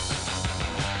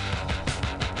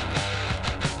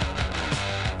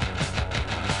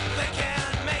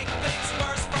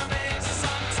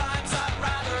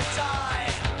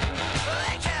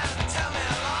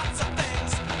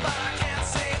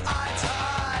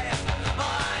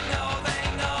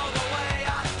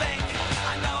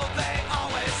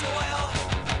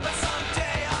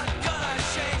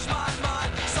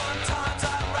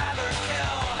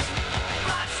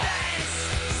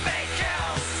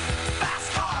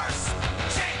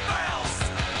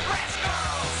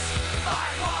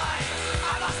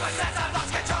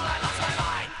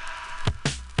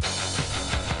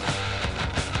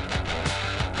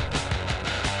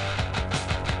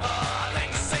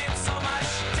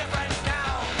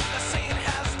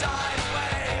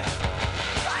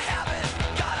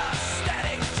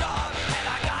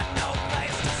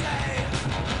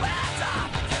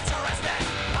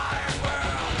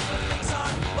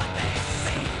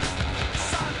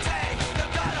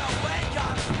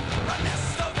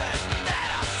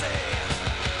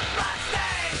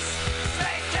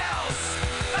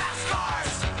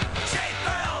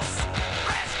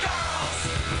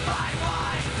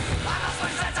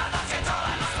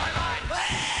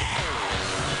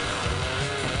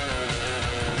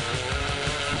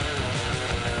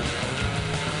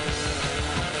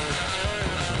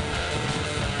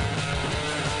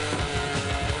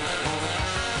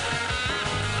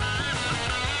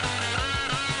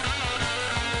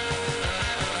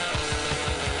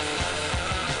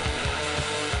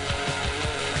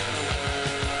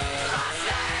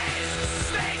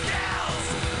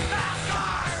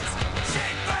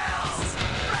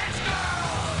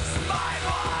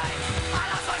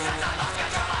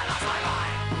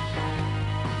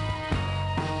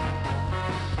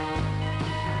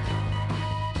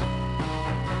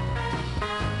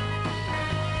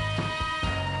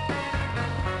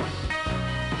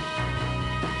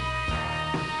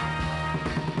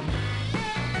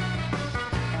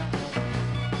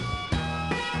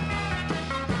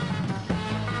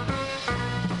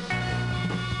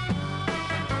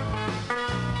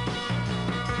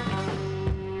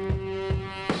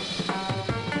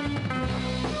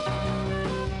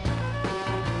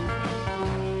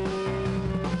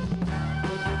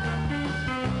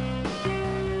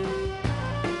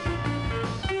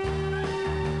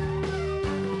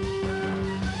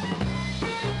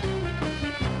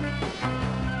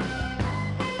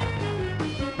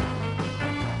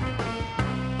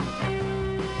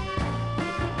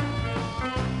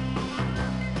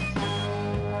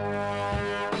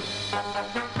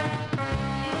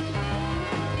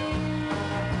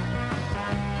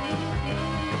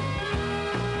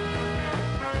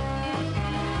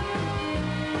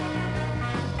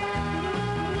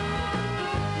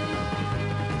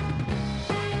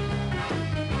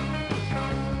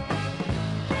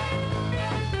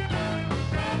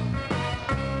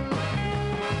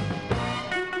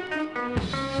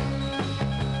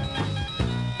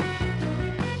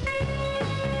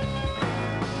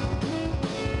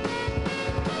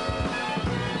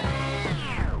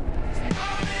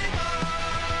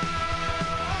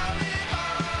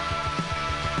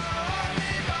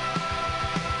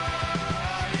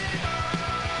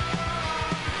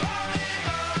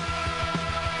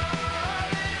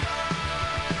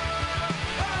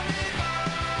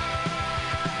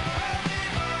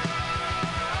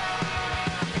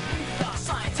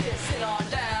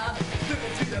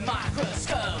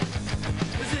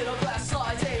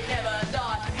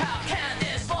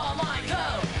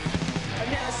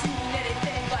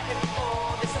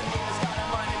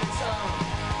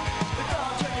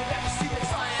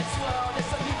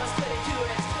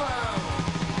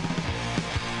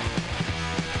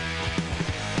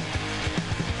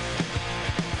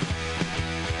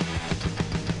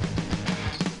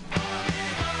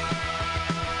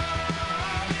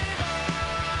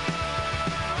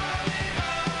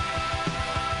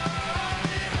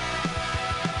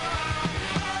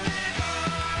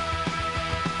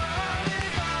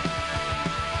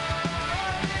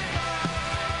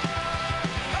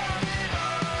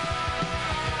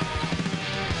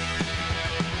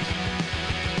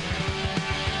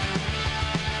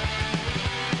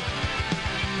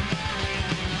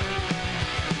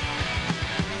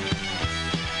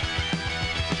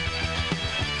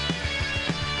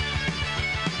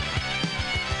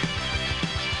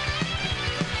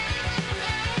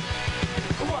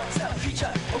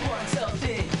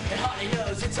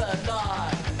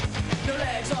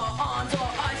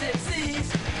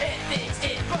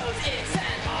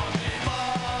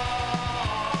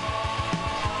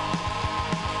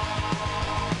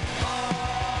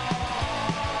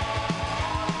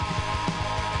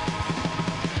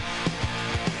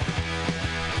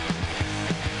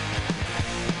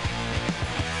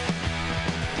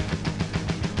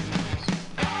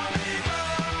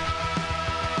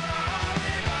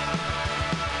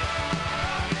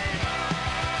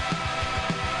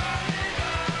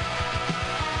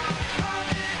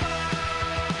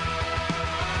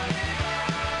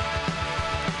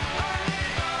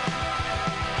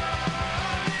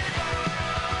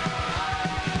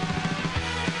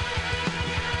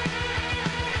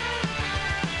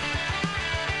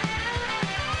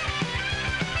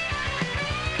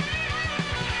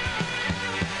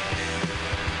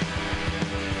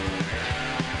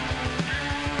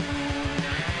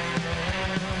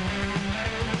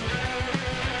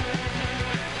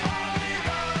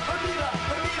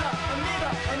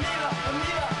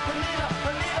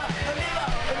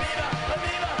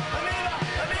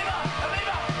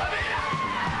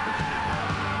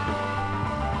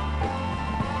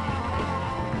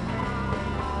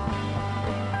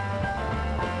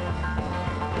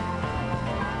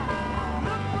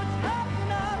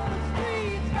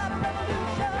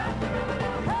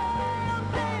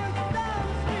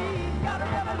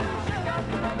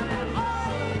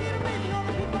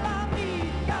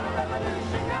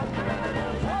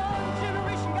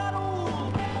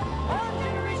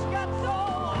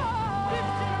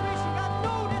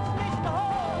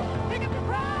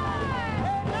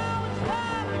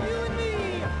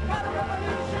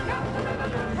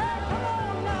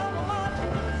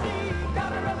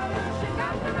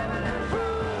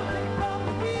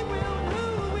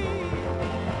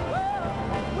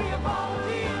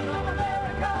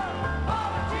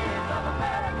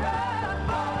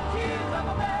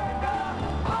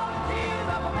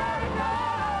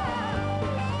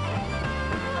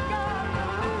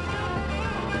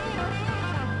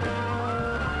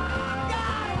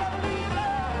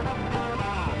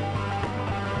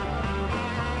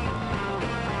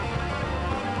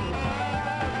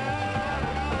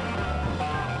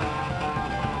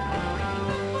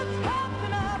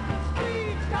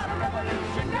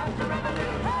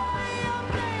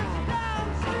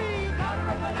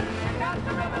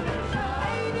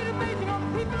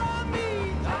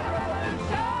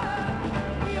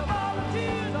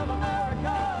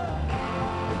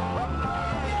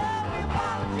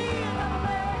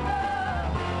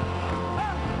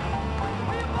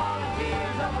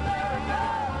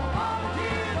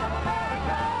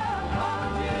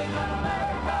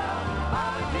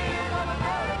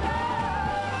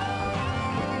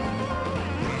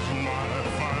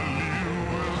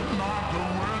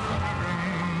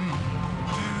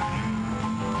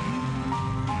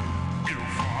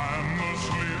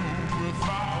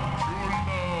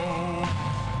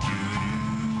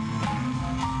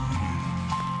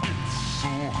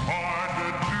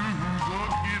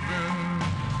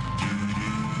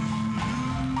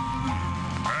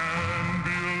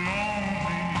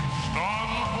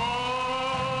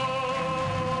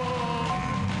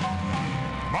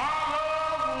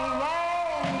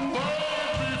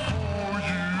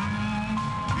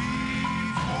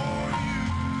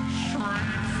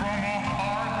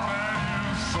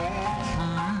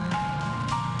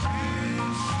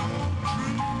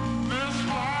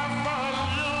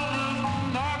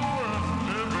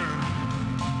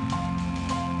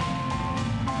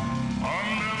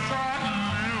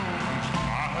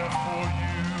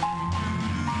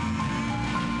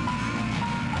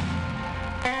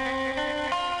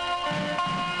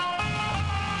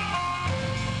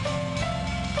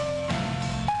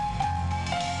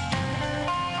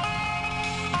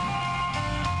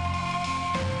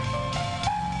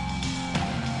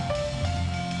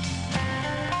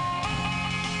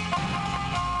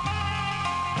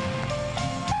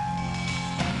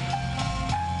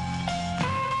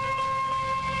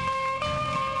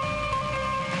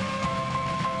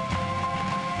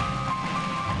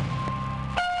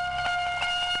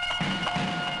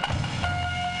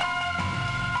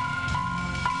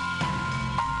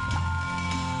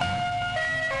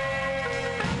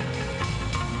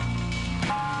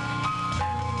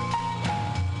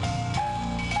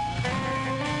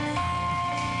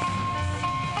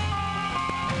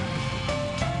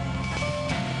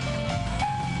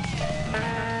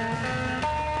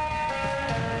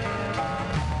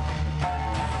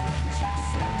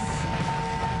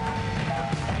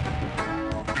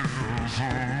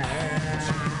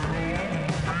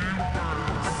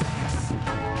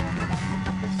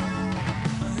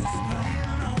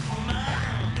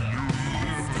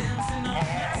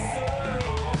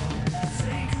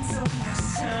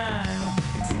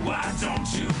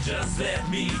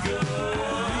 me go.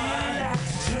 I'd like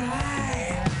to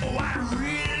try. Oh, I'd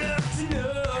really love to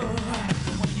know.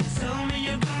 When you tell me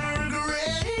you're gonna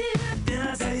regret it, then I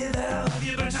tell you that I love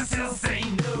you, but you still say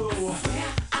no.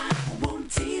 Yeah, I won't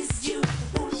tease you,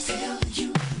 won't tell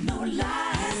you no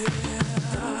lies.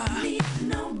 Don't need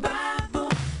no Bible,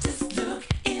 just look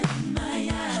in my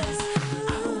eyes.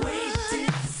 I've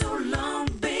waited so long,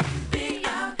 baby,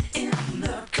 out in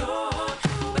the cold,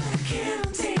 but I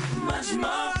can't take much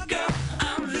more, girl.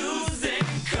 I'm losing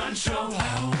control.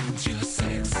 I want your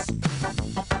sex.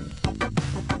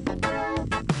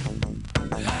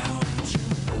 I want your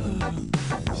love.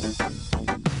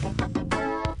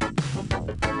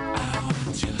 I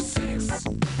want your sex.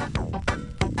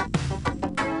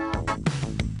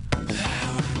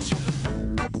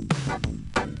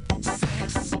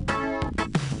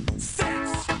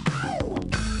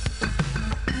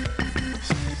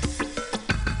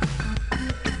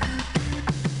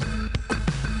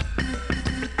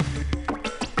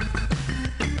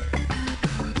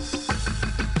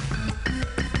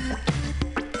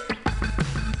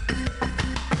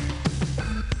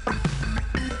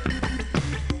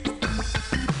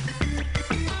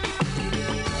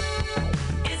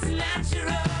 It's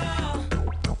natural.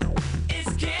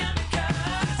 It's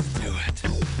chemicals. Do it.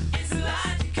 It's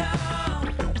logical.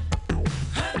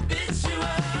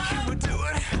 Habitual. Can we do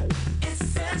it? It's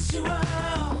sensual.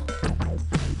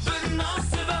 But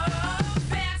most of all,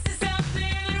 sex is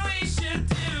something that we should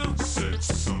do. Sex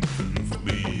is something for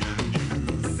me and you.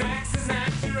 Sex is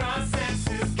natural. Sex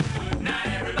is good. Not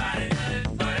everybody does it,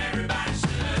 but everybody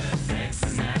should. Sex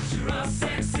is natural.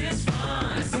 Sex is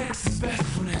fun. Sex is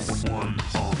best when it's one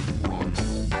on one.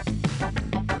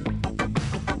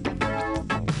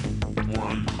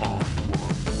 One on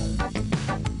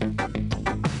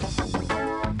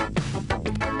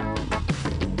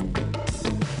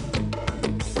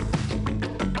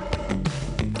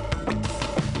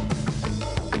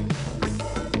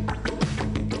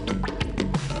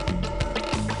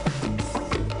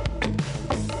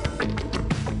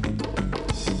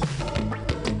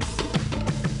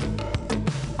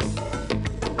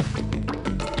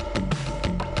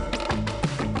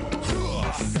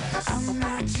I'm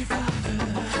not your father.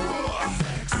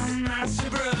 I'm not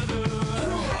your brother.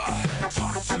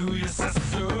 Talk to your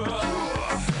sister.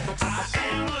 I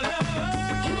am love.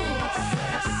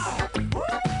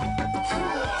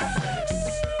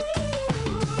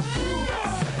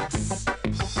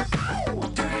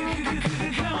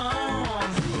 Come on.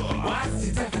 What's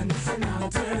the definition of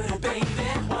dirty, baby?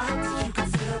 What do you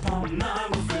consider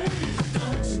pornography?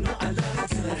 Don't you know I love it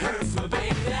till it hurts, my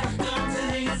baby? Don't you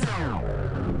think it's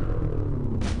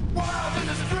wild in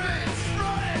the streets,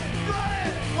 running,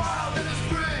 running, wild in the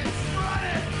streets,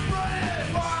 running,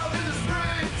 running, wild in the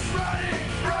streets, running,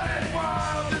 running,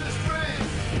 wild in the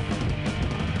streets.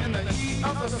 In the heat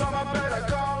of the summer, better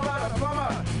call out a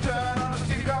plumber. Turn on the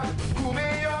steam car, cool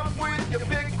me up with your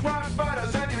big crime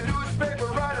fighters and your newspaper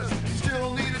writers.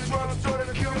 Still need a drugstore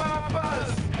to cure my buzz.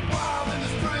 Wild in the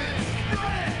streets,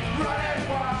 running, running,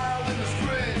 wild in the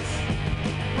streets,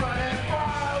 running,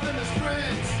 wild in the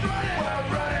streets,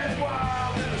 running, running,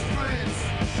 wild in the streets.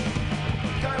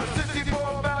 Got a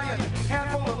 64 valiant,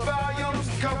 handful of volumes,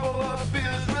 couple of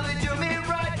beers. Really do me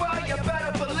right, well, you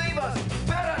better believe us,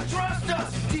 better trust us.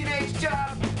 Teenage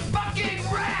job, fucking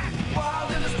rap.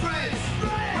 Wild in the streets,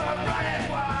 we're running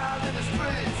wild in the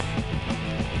streets.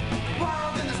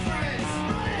 Wild in the streets,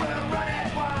 we're running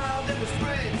wild in the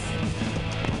streets.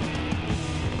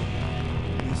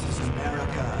 This is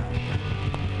America.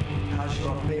 How's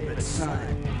your favorite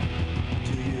son?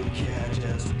 Do you care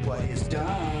just what he's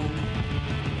done?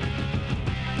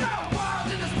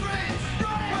 Wild in the streets,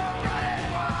 we're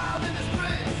running wild in the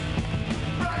streets.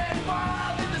 Running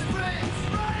wild in the streets,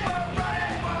 we're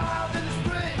running wild in the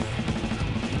streets.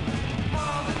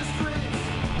 Wild in the streets,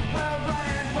 we're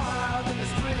running wild in the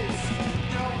streets.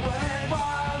 You're running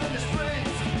wild in the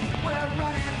streets, we're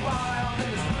running wild in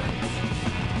the streets.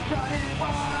 Running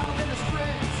wild in the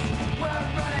streets, we're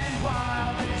running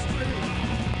wild in the streets.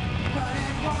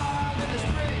 Running wild in the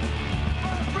streets.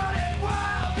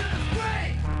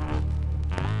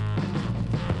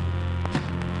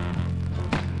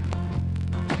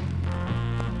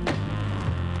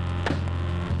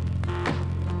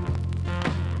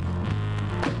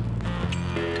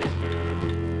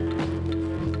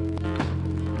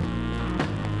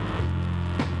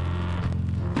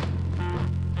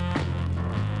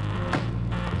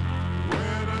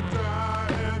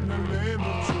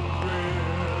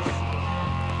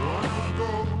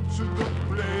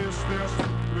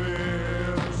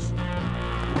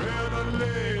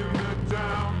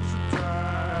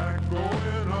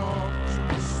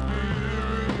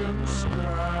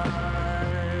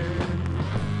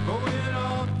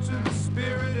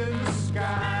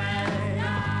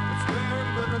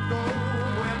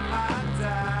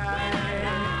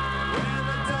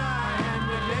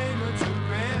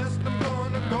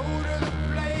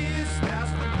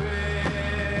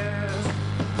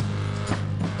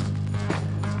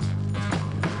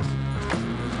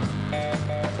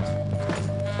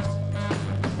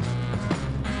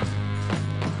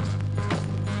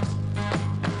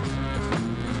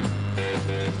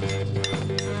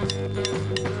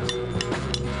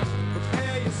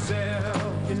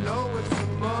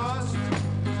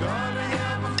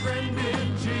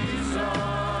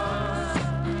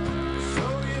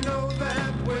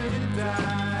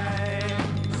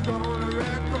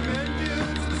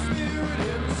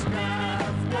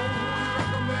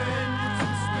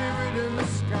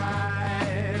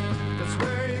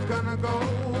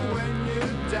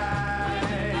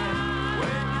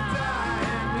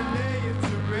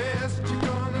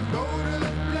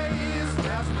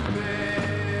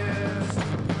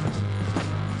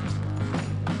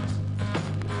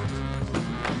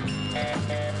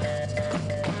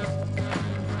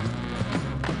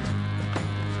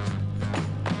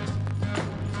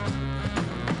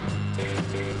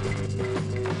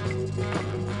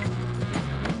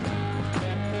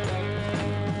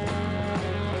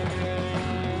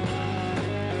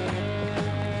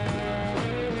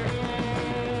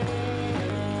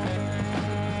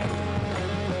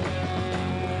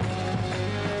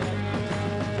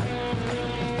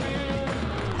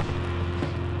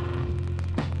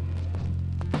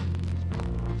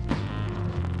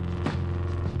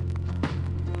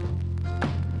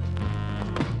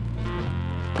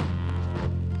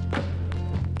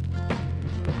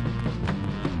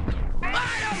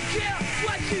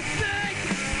 you think.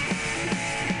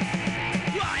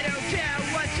 I don't care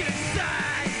what you say.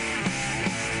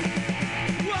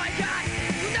 I got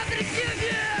nothing to give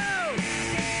you.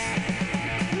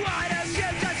 Why don't you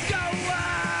just go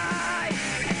away?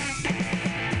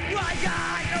 I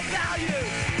got no value,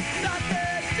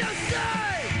 nothing to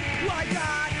say. I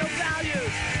got no value,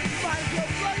 might as well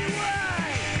blow you away.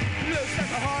 Looks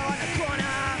like a whore on the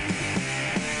corner,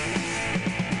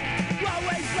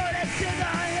 always loaded to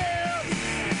the hill.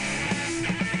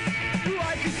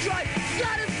 I can try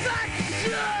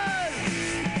satisfaction.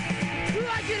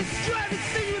 I can destroy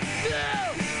everything you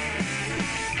feel.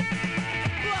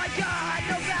 I got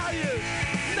no values,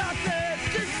 nothing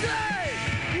to say.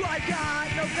 I got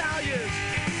no values,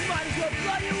 might as well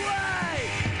blow you away.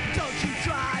 Don't you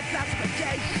try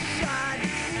pacification.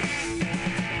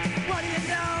 What do you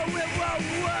know, it won't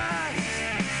work.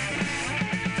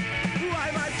 I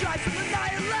might try some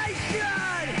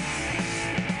annihilation.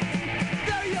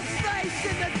 Throw your face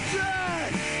in the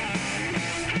dirt.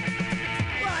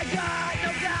 I got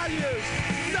no values,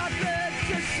 nothing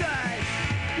to say.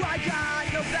 I got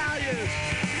no values,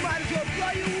 might as well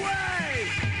blow you away.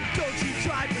 Don't you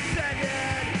try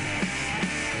pretending,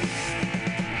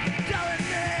 telling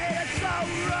me it's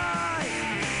alright.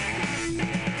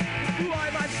 I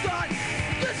might start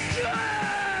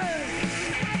destroying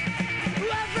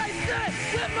everything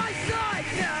with my side.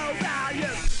 No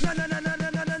value, no, no, no, no, no,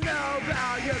 no, no, no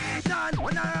value, none, no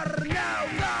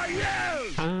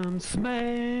value. I'm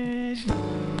smashed.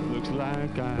 Looks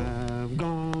like I've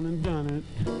gone and done it.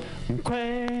 I'm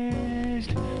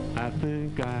crashed. I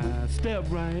think I stepped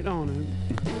right on it.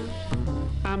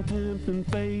 I'm tempting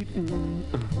fate.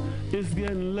 It's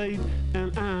getting late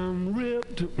and I'm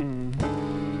ripped.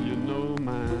 You know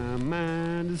my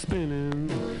mind is spinning.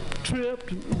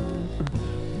 Tripped.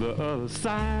 The other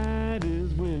side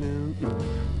is winning.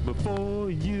 Before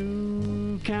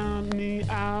you count me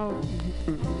out,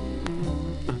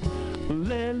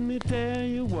 let me tell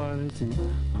you what it's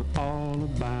all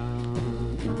about.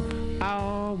 I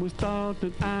always thought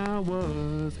that I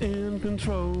was in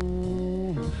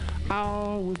control. I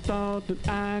always thought that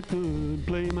I could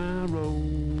play my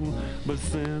role. But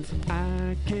since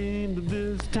I came to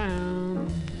this town,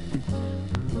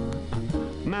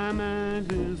 my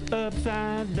mind is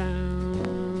upside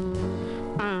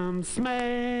down. I'm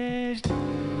smashed,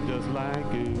 just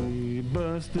like a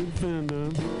busted fender.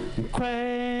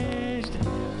 Crashed,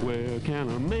 where can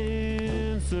a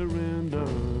man surrender?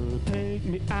 Take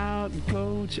me out,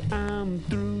 coach, I'm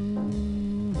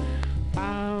through.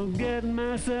 I'll get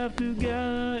myself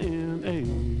together in a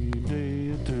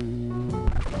day or two.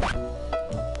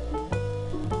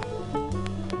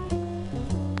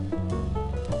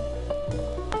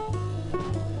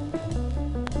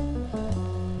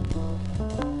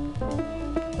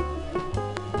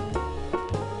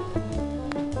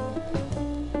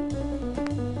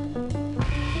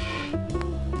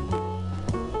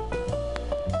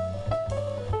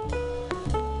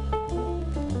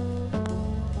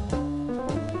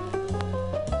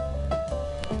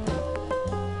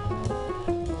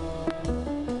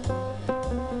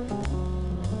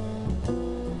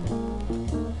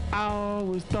 I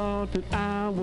always thought that I